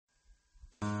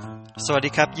สวัสดี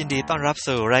ครับยินดีต้อนรับ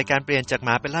สู่รายการเปลี่ยนจากหม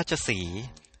าเป็นราชสีห์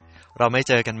เราไม่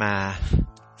เจอกันมา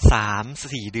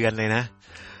 3-4 เดือนเลยนะ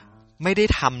ไม่ได้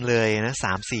ทำเลยนะ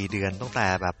 3-4 เดือนตั้งแต่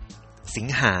แบบสิง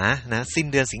หานะสิ้น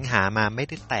เดือนสิงหามาไม่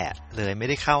ได้แตะเลยไม่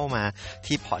ได้เข้ามา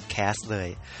ที่พอดแคสต์เลย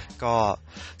ก็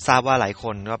ทราบว่าหลายค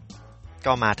น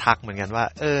ก็มาทักเหมือนกันว่า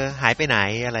หายไปไหน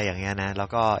อะไรอย่างเงี้ยนะแล้ว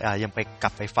ก็ยังไปกลั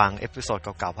บไปฟังเอพิโซดเ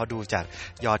ก่าๆเพราะดูจาก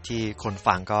ยอดที่คน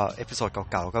ฟังก็เอพิโซดเก่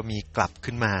าๆก็มีกลับ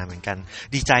ขึ้นมาเหมือนกัน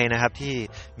ดีใจนะครับที่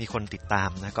มีคนติดตาม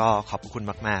นะก็ขอบคุณ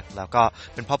มากๆแล้วก็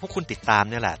เป็นเพราะพวกคุณติดตาม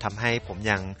เนี่ยแหละทำให้ผม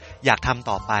ยังอยากทำ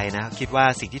ต่อไปนะคิดว่า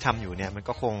สิ่งที่ทำอยู่เนี่ยมัน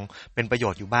ก็คงเป็นประโย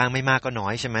ชน์อยู่บ้างไม่มากก็น้อ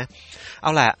ยใช่ไหมเอ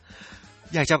าล่ะ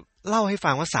อยากจะเล่าให้ฟั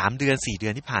งว่า3เดือน4เดื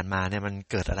อนที่ผ่านมาเนี่ยมัน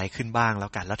เกิดอะไรขึ้นบ้างแล้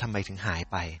วกันแล้วทำไมถึงหาย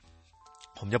ไป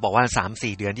ผมจะบอกว่า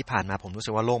 3-4 เดือนที่ผ่านมาผมรู้สึ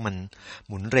กว่าโลกมัน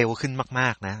หมุนเร็วขึ้นมา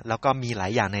กๆนะแล้วก็มีหลา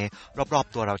ยอย่างในรอบ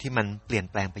ๆตัวเราที่มันเปลี่ยน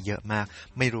แปลงไปเยอะมาก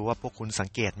ไม่รู้ว่าพวกคุณสัง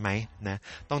เกตไหมนะ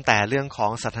ตั้งแต่เรื่องขอ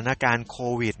งสถานการณ์โค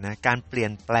วิดนะการเปลี่ย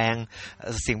นแปลง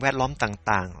สิ่งแวดล้อม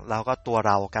ต่างๆแล้วก็ตัวเ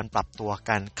ราการปรับตัว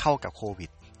กันเข้ากับโควิด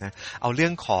นะเอาเรื่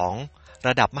องของ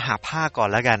ระดับมหาภาคก่อน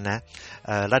แล้วกันนะ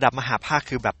ระดับมหาภาค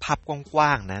คือแบบภาพกว้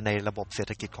างๆนะในระบบเศรษ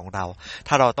ฐกิจของเรา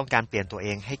ถ้าเราต้องการเปลี่ยนตัวเอ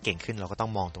งให้เก่งขึ้นเราก็ต้อ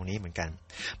งมองตรงนี้เหมือนกัน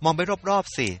มองไปรอบ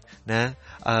ๆสินะ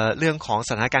เรื่องของส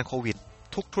ถานการณ์โควิด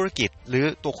ทุกธุรกิจหรือ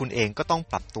ตัวคุณเองก็ต้อง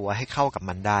ปรับตัวให้เข้ากับ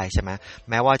มันได้ใช่ไหม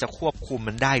แม้ว่าจะควบคุม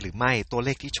มันได้หรือไม่ตัวเล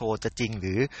ขที่โชว์จะจริงห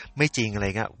รือไม่จริงอะไร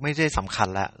เงี้ยไม่ได้สำคัญ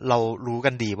แล้วเรารู้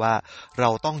กันดีว่าเรา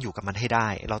ต้องอยู่กับมันให้ได้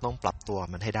เราต้องปรับตัว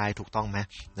มันให้ได้ถูกต้องไหม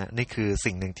นะนี่คือ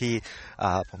สิ่งหนึ่งที่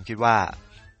ผมคิดว่า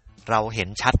เราเห็น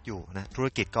ชัดอยู่นะธุร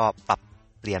กิจก็ปรับ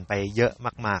เปลี่ยนไปเยอะ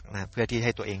มากๆนะเพื่อที่ใ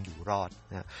ห้ตัวเองอยู่รอด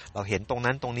นะเราเห็นตรง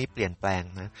นั้นตรงนี้เปลี่ยนแปลง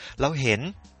นะเราเห็น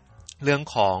เรื่อง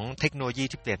ของเทคโนโลยี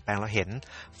ที่เปลี่ยนแปลงเราเห็น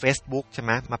Facebook ใช่ไห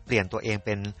มมาเปลี่ยนตัวเองเ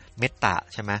ป็น Meta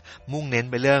ใช่ไหมมุ่งเน้น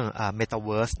ไปเรื่อง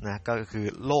Metaverse นะก็คือ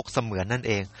โลกเสมือนนั่น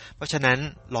เองเพราะฉะนั้น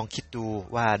ลองคิดดู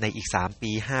ว่าในอีก3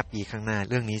ปี5ปีข้างหน้า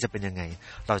เรื่องนี้จะเป็นยังไง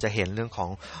เราจะเห็นเรื่องของ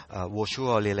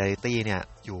virtual reality เนี่ย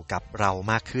อยู่กับเรา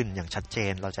มากขึ้นอย่างชัดเจ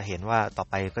นเราจะเห็นว่าต่อ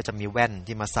ไปก็จะมีแว่น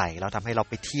ที่มาใส่เราทำให้เรา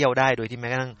ไปเที่ยวได้โดยที่แม้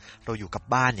กระทั่งเราอยู่กับ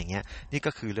บ้านอย่างเงี้ยนี่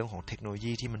ก็คือเรื่องของเทคโนโล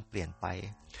ยีที่มันเปลี่ยนไป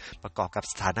ประกอบกับ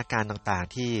สถานการณ์ต่าง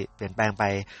ๆที่เปลี่ยนแปลงไป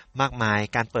มากมาย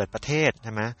การเปิดประเทศใ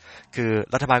ช่ไหมคือ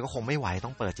รัฐบาลก็คงไม่ไหวต้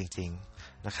องเปิดจริง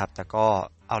ๆนะครับแต่ก็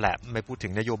เอาแหละไม่พูดถึ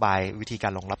งนโยบายวิธีกา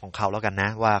รรองรับของเขาแล้วกันนะ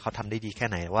ว่าเขาทำได้ดีแค่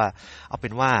ไหนว่าเอาเป็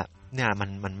นว่าเนี่ย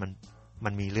มั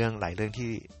นมีเรื่องหลายเรื่องที่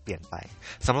เปลี่ยนไป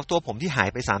สำหรับตัวผมที่หาย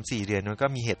ไป 3-4 เดือนมันก็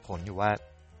มีเหตุผลอยู่ว่า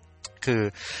คือ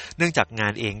เนื่องจากงา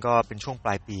นเองก็เป็นช่วงป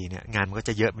ลายปีเนี่ยงานมันก็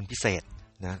จะเยอะเป็นพิเศษ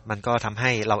นะมันก็ทำใ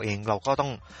ห้เราก็ต้อ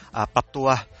งปรับตัว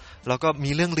แล้วก็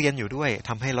มีเรื่องเรียนอยู่ด้วย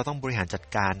ทำให้เราต้องบริหารจัด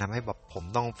การทำให้แบบผม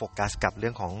ต้องโฟกัสกับเรื่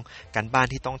องของการบ้าน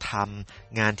ที่ต้องท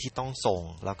ำงานที่ต้องส่ง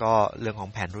แล้วก็เรื่องของ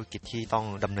แผนธุรกิจที่ต้อง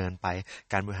ดำเนินไป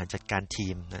การบริหารจัดการที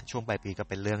มนะช่วงปลายปีก็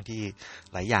เป็นเรื่องที่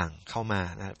หลายอย่างเข้ามา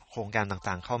นะโครงการ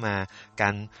ต่างๆเข้ามากา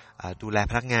รดูแล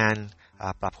พนักงาน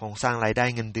ปรับโครงสร้างรายได้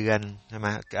เงินเดือนใช่ไหม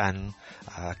การ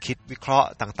คิดวิเคราะห์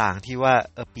ต่างๆที่ว่า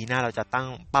ปีหน้าเราจะตั้ง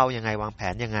เป้ายังไงวางแผ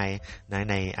นยังไง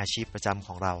ในอาชีพประจำข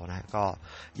องเรานะก็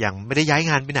ยังไม่ได้ย้าย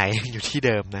งานไปไหน อยู่ที่เ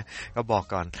ดิมนะก็บอก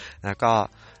ก่อนนะก็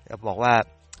บอกว่า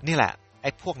นี่แหละไ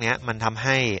อ้พวกเนี้ยมันทำใ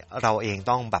ห้เราเอง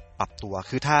ต้องแบบปรับตัว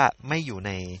คือถ้าไม่อยู่ใ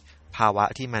นภาวะ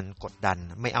ที่มันกดดัน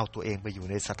ไม่เอาตัวเองไปอยู่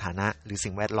ในสถานะหรือ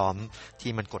สิ่งแวดล้อม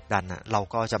ที่มันกดดันเรา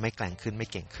ก็จะไม่แกร่งขึ้นไม่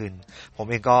เก่งขึ้นผม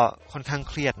เองก็ค่อนข้าง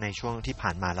เครียดในช่วงที่ผ่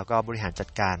านมาแล้วก็บริหารจัด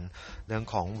การเรื่อง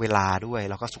ของเวลาด้วย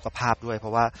แล้วก็สุขภาพด้วยเพรา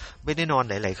ะว่าไม่ได้นอน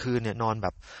หลายๆคืนเนี่ยนอนแบ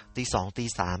บตี 2 ตี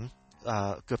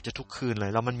 3เกือบจะทุกคืนเล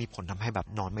ยแล้วมันมีผลทำให้แบบ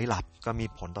นอนไม่หลับก็มี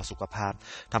ผลต่อสุขภาพ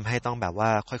ทำให้ต้องแบบว่า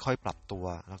ค่อยๆปรับตัว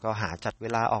แล้วก็หาจัดเว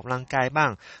ลาออกกำลังกายบ้า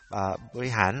งบ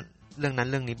ริหารเรื่องนั้น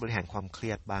เรื่องนี้บริหารความเครี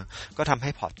ยดบ้างก็ทำให้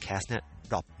พอดแคสต์เนี่ย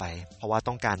ดรอปไปเพราะว่า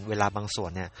ต้องการเวลาบางส่ว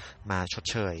นเนี่ยมาชด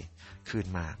เชยคืน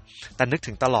มาแต่นึก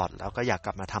ถึงตลอดแล้วก็อยากก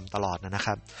ลับมาทำตลอดนะค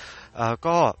รับ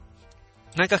ก็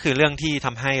นั่นก็คือเรื่องที่ท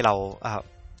ำให้เรา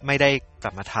ไม่ได้ก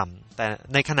ลับมาทำแต่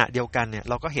ในขณะเดียวกันเนี่ย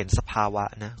เราก็เห็นสภาวะ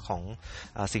นะของ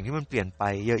สิ่งที่มันเปลี่ยนไป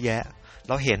เยอะแยะ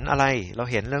เราเห็นอะไรเรา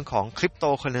เห็นเรื่องของคริปโต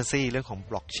เคอเรนซีเรื่องของ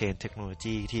บล็อกเชนเทคโนโล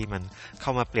ยีที่มันเข้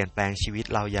ามาเปลี่ยนแปลงชีวิต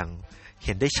เราอย่างเ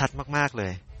ห็นได้ชัดมากๆเล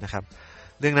ยนะครับ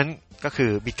เรื่องนั้นก็คื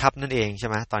อ Bitcup นั่นเองใช่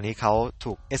ไหมตอนนี้เขา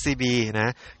ถูก SCB นะ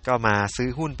ก็มาซื้อ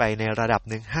หุ้นไปในระดับ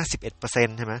หนึ่ง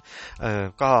 51% ใช่ไหม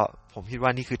ก็ผมคิดว่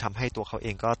านี่คือทำให้ตัวเขาเอ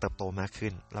งก็เติบโตมากขึ้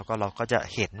นแล้วก็เราก็จะ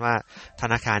เห็นว่าธ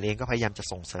นาคารเองก็พยายามจะ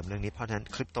ส่งเสริมเรื่องนี้เพราะฉะนั้น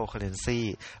คริปโตเคอเรนซี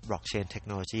บล็อกเชนเทคโ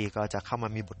นโลยีก็จะเข้ามา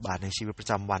มีบทบาทในชีวิตประ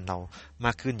จำวันเราม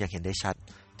ากขึ้นอย่างเห็นได้ชัด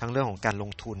ทั้งเรื่องของการล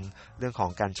งทุนเรื่องขอ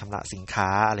งการชำระสินค้า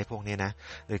อะไรพวกนี้นะ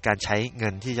หรือการใช้เงิ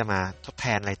นที่จะมาทดแท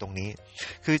นอะไรตรงนี้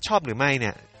คือชอบหรือไม่เ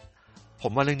นี่ยผ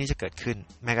มว่าเรื่องนี้จะเกิดขึ้น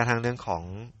แม้กระทั่งเรื่องของ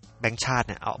แบงก์ชาติ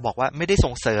เนี่ยบอกว่าไม่ได้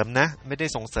ส่งเสริมนะไม่ได้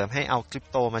ส่งเสริมให้เอาคริป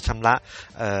โตมาชำระ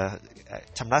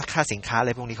ค่าสินค้าอะไ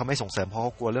รพวกนี้เขาไม่ส่งเสริมเพราะเข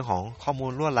ากลัวเรื่องของข้อมู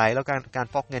ลรั่วไหลแล้วการ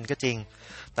ฟอกเงินก็จริง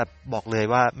แต่บอกเลย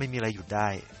ว่าไม่มีอะไรหยุดได้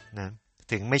นะ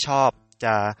ถึงไม่ชอบจ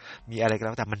ะมีอะไรก็แ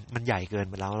ล้วแต่มันใหญ่เกิน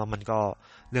ไปแล้วมันก็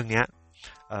เรื่องเนี้ย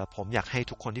ผมอยากให้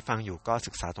ทุกคนที่ฟังอยู่ก็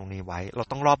ศึกษาตรงนี้ไว้เรา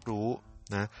ต้องรอบรู้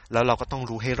นะแล้วเราก็ต้อง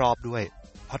รู้ให้รอบด้วย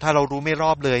เพราะถ้าเรารู้ไม่ร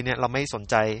อบเลยเนี่ยเราไม่สน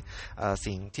ใจ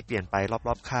สิ่งที่เปลี่ยนไปร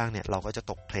อบๆข้างเนี่ยเราก็จะ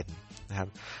ตกเทรนด์นะครับ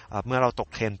เมื่อเราตก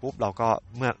เทรนด์ปุ๊บเราก็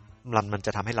เมื่อมันจ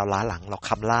ะทำให้เราล้าหลังเรา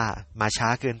คำล่ามาช้า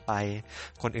เกินไป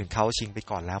คนอื่นเขาชิงไป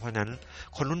ก่อนแล้วเพราะนั้น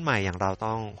คนรุ่นใหม่อย่างเรา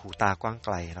ต้องหูตากว้างไก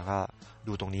ลแล้วก็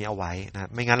ดูตรงนี้เอาไว้นะ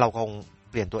ไม่งั้นเราคง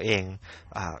เปลี่ยนตัวเอง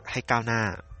ให้ก้าวหน้า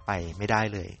ไปไม่ได้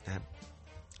เลยนะครับ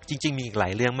จริงๆมีอีกหลา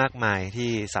ยเรื่องมากมายที่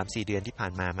 3-4 เดือนที่ผ่า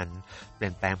นมามันเปลี่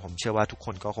ยนแปลงผมเชื่อว่าทุกค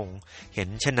นก็คงเห็น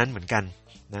เช่นนั้นเหมือนกัน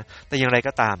นะแต่อย่างไร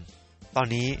ก็ตามตอน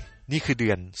นี้นี่คือเดื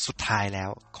อนสุดท้ายแล้ว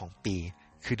ของปี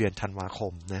คือเดือนธันวาค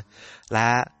มนะและ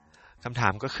คำถา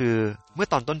มก็คือเมื่อ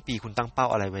ตอนต้นปีคุณตั้งเป้า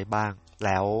อะไรไว้บ้างแ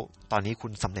ล้วตอนนี้คุ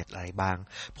ณสำเร็จอะไรบ้าง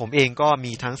ผมเองก็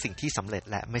มีทั้งสิ่งที่สำเร็จ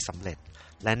และไม่สำเร็จ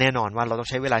และแน่นอนว่าเราต้อง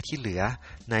ใช้เวลาที่เหลือ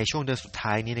ในช่วงเดือนสุด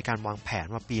ท้ายนี้ในการวางแผน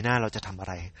ว่าปีหน้าเราจะทำอะ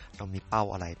ไรเรามีเป้า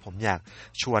อะไรผมอยาก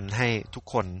ชวนให้ทุก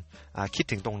คนคิด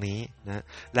ถึงตรงนี้นะ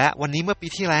และวันนี้เมื่อปี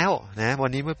ที่แล้วนะวั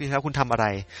นนี้เมื่อปีที่แล้วคุณทำอะไร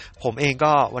ผมเอง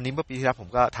ก็วันนี้เมื่อปีที่แล้วผม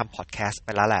ก็ทำพอดแคสต์ไป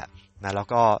แล้วแหละนะแล้ว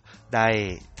ก็ได้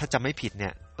ถ้าจำไม่ผิดเนี่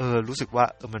ยรู้สึกว่า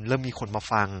มันเริ่มมีคนมา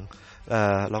ฟัง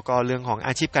แล้วก็เรื่องของอ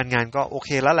าชีพการงานก็โอเค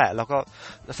แล้วแหละแล้วก็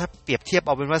ถ้าเปรียบเทียบเ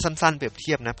อาเป็นว่าสั้นๆเปรียบเ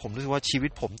ทียบนะผมรู้สึกว่าชีวิ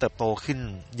ตผมเติบโตขึ้น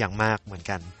อย่างมากเหมือน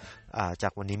กันจา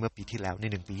กวันนี้เมื่อปีที่แล้วใน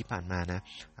1 ปีที่ผ่านมานะ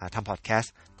ทำพอดแคส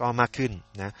ต์ก็มากขึ้น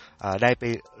นะได้ไป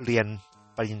เรียน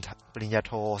ปริญญาโ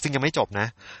ทซึ่งยังไม่จบนะ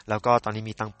แล้วก็ตอนนี้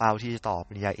มีตั้งเป้าที่จะต่อป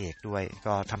ริญญาเอกด้วย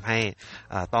ก็ทำให้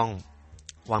ต้อง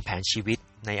วางแผนชีวิต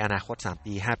ในอนาคต3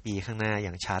 ปี 5 ปีข้างหน้าอ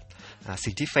ย่างชัด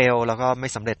สิ่งที่เฟลแล้วก็ไม่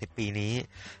สำเร็จในปีนี้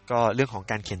ก็เรื่องของ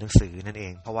การเขียนหนังสือนั่นเอ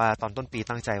งเพราะว่าตอนต้นปี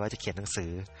ตั้งใจว่าจะเขียนหนังสื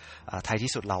อท้าย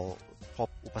ที่สุดเราพบ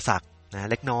อุปสรรคนะ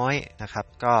เล็กน้อยนะครับ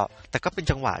แต่ก็เป็น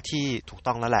จังหวะที่ถูก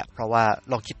ต้องแล้วแหละเพราะว่า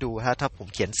ลองคิดดูถ้าผม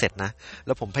เขียนเสร็จนะแ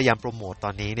ล้วผมพยายามโปรโมตต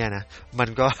อนนี้เนี่ยนะมัน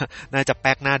ก็น่าจะแ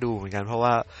ป๊กหน้าดูเหมือนกันเพราะว่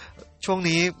าช่วง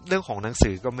นี้เรื่องของหนังสื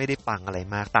อก็ไม่ได้ปังอะไร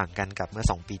มากต่างกันกับเมื่อ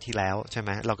2 ปีที่แล้วใช่ไหม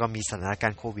แล้วก็มีสถานกา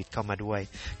รณ์โควิดเข้ามาด้วย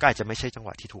ก็อาจจะไม่ใช่จังหว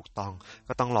ะที่ถูกต้อง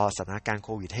ก็ต้องรอสถานการณ์โค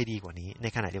วิดให้ดีกว่านี้ใน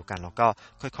ขณะเดียวกันเราก็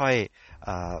ค่อย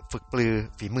ๆฝึกปรือ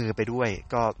ฝีมือไปด้วย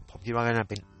ก็ผมคิดว่าก็น่า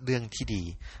เป็นเรื่องที่ดี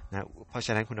นะเพราะฉ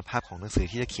ะนั้นคุณภาพของหนังสือ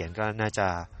ที่จะเขียนก็น่าจะ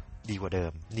ดีกว่าเดิ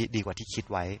มดีกว่าที่คิด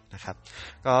ไว้นะครับ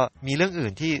ก็มีเรื่องอื่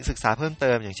นที่ศึกษาเพิ่มเ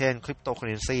ติมอย่างเช่นคริปโตเคอ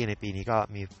เรนซีในปีนี้ก็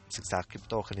มีศึกษาคริป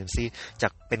โตเคอเรนซีจา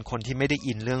กเป็นคนที่ไม่ได้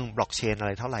อินเรื่องบล็อกเชนอะไ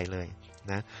รเท่าไหร่เลย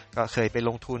นะก็เคยไปล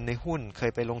งทุนในหุ้นเค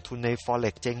ยไปลงทุนใน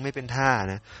Forex เจ๊งไม่เป็นท่า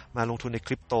นะมาลงทุนในค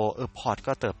ริปโตพอร์ต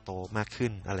ก็เติบโตมากขึ้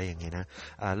นอะไรอย่างเงี้ยนะ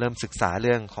เริ่มศึกษาเ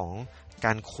รื่องของ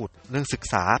การขุดเรื่องศึก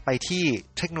ษาไปที่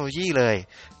เทคโนโลยีเลย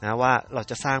นะว่าเรา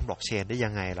จะสร้างบล็อกเชนได้ยั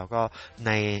งไงแล้วก็ใ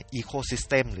นอีโคซิส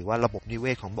เต็มหรือว่าระบบนิเว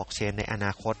ศของบล็อกเชนในอน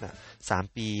าคต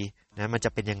3 ปีนะมันจะ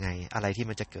เป็นยังไงอะไรที่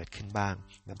มันจะเกิดขึ้นบ้าง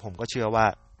นะผมก็เชื่อว่า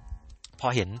พ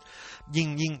อเห็น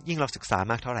ยิ่งเราศึกษา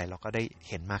มากเท่าไหร่เราก็ได้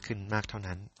เห็นมากขึ้นมากเท่า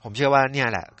นั้นผมเชื่อว่าเนี่ย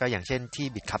แหละก็อย่างเช่นที่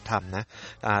บิตคัพทำนะ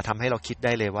ทำให้เราคิดไ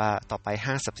ด้เลยว่าต่อไป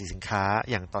ห้างสรรพสินค้า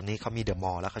อย่างตอนนี้เขามีเดอะม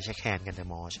อลล์แล้วเขาใช้แคนกันเดอะ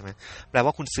มอลล์ใช่ไหมแปลว่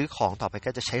าคุณซื้อของต่อไป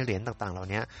ก็จะใช้เหรียญต่างๆเหล่า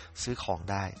นี้ซื้อของ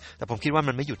ได้แต่ผมคิดว่า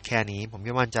มันไม่หยุดแค่นี้ผมคิ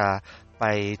ดว่ามันจะไป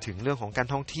ถึงเรื่องของการ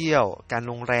ท่องเที่ยวการ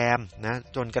โรงแรมนะ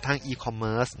จนกระทั่งอีคอมเ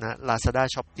มิร์ซนะ Lazada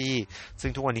Shopee ซึ่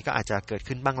งทุกวันนี้ก็อาจจะเกิด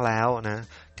ขึ้นบ้างแล้วนะ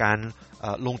การ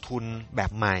ลงทุนแบ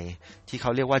บใหม่ที่เข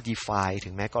าเรียกว่า DeFi ถึ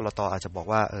งแม้กลต.อาจจะบอก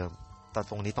ว่าแต่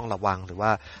ตรงนี้ต้องระวังหรือว่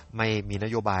าไม่มีน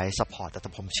โยบาย support แต่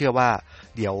ผมเชื่อว่า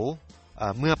เดี๋ยว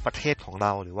เมื่อประเทศของเร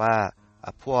าหรือว่า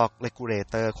พวก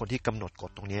regulator คนที่กำหนดก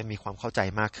ฎตรงนี้มีความเข้าใจ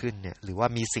มากขึ้นเนี่ยหรือว่า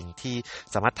มีสิ่งที่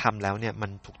สามารถทำแล้วเนี่ยมั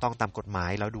นถูกต้องตามกฎหมา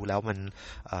ยแล้วดูแล้วมัน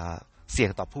เสี่ย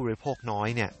งต่อผู้บริโภคน้อย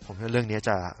เนี่ยผมว่าเรื่องนี้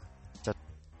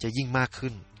จะยิ่งมาก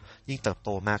ขึ้นยิ่งเติบโต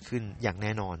มากขึ้นอย่างแ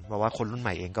น่นอนเพราะว่าคนรุ่นให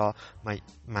ม่เองก็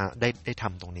มาได้ท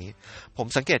ำตรงนี้ผม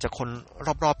สังเกตจากคน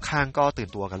รอบๆข้างก็ตื่น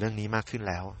ตัวกับเรื่องนี้มากขึ้น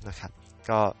แล้วนะครับ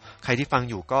ก็ใครที่ฟัง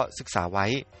อยู่ก็ศึกษาไว้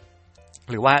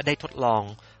หรือว่าได้ทดลอง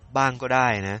บ้างก็ได้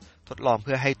นะทดลองเ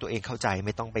พื่อให้ตัวเองเข้าใจไ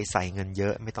ม่ต้องไปใส่เงินเยอ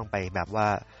ะไม่ต้องไปแบบว่า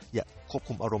อย่าควบ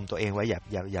คุมอารมณ์ตัวเองไว้อ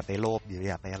ย่าไปโลภหรือ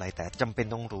อย่าไปอะไรแต่จำเป็น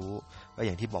ต้องรู้ก็อ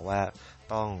ย่างที่บอกว่า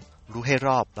ต้องรู้ให้ร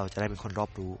อบเราจะได้เป็นคนรอ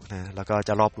บรู้นะแล้วก็จ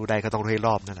ะรอบรู้ได้ก็ต้องรู้ให้ร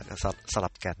อบนั่นแหละก็สลั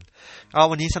บกันก็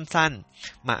วันนี้สั้น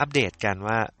ๆมาอัปเดตกัน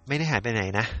ว่าไม่ได้หายไปไหน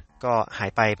นะก็หา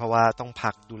ยไปเพราะว่าต้องพั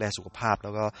กดูแลสุขภาพแล้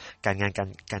วก็การงาน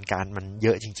การมันเย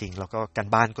อะจริงๆแล้วก็การ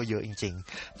บ้านก็เยอะจริง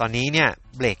ๆตอนนี้เนี่ย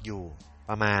เบรกอยู่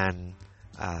ประมาณ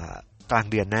กลาง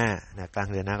เดือนหน้านะกลาง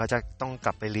เดือนหน้าก็จะต้องก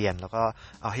ลับไปเรียนแล้วก็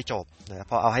เอาให้จบนะ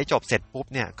พอเอาให้จบเสร็จปุ๊บ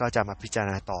เนี่ยก็จะมาพิจาร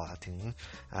ณาต่อถึง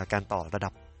การต่อระดั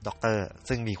บด็อกเตอร์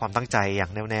ซึ่งมีความตั้งใจอย่า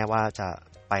งแน่วแน่ว่าจะ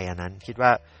ไปอันนั้นคิดว่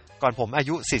าก่อนผมอา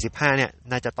ยุ45เนี่ย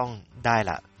น่าจะต้องได้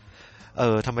ละ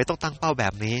ทำไมต้องตั้งเป้าแบ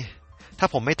บนี้ถ้า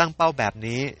ผมไม่ตั้งเป้าแบบ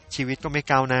นี้ชีวิตก็ไม่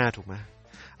ก้าวหน้าถูกไหม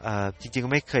จริงๆก็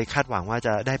ไม่เคยคาดหวังว่าจ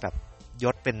ะได้แบบย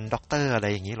ศเป็นด็อกเตอร์อะไร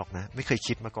อย่างนี้หรอกนะไม่เคย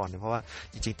คิดมาก่อนเลยเพราะว่า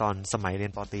จริงๆตอนสมัยเรีย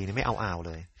นป.ตรีนี่ไม่เอาเ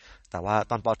ลยแต่ว่า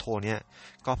ตอนป.โทเนี่ย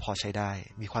ก็พอใช้ได้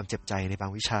มีความเจ็บใจในบา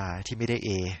งวิชาที่ไม่ได้ A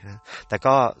นะแต่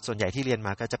ก็ส่วนใหญ่ที่เรียนม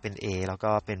าก็จะเป็น A แล้ว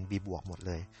ก็เป็น B บวกหมดเ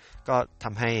ลยก็ท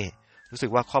ำให้รู้สึ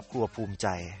กว่าครอบครัวภูมิใจ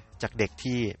จากเด็ก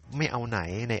ที่ไม่เอาไหน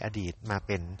ในอดีตมาเ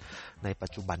ป็นในปั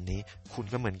จจุบันนี้คุณ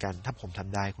ก็เหมือนกันถ้าผมท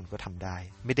ำได้คุณก็ทำได้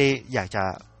ไม่ได้อยากจะ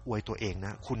อวยตัวเองน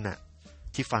ะคุณน่ะ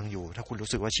ที่ฟังอยู่ถ้าคุณรู้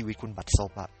สึกว่าชีวิตคุณบัดซ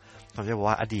บอะผมจะบอก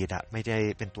ว่าอดีตอะไม่ได้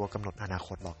เป็นตัวกำหนดอนาค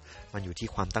ตหรอกมันอยู่ที่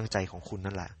ความตั้งใจของคุณ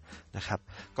นั่นแหละนะครับ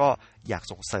ก็อยาก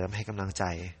ส่งเสริมให้กำลังใจ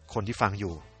คนที่ฟังอ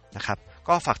ยู่นะครับ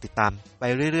ก็ฝากติดตามไป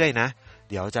เรื่อยๆนะ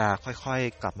เดี๋ยวจะค่อย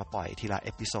ๆกลับมาปล่อยทีละเอ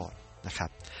พิโซดนะครับ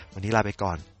วันนี้ลาไปก่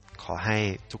อนขอให้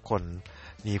ทุกคน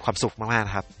มีความสุขมากๆน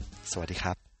ะครับสวัสดีค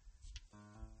รับ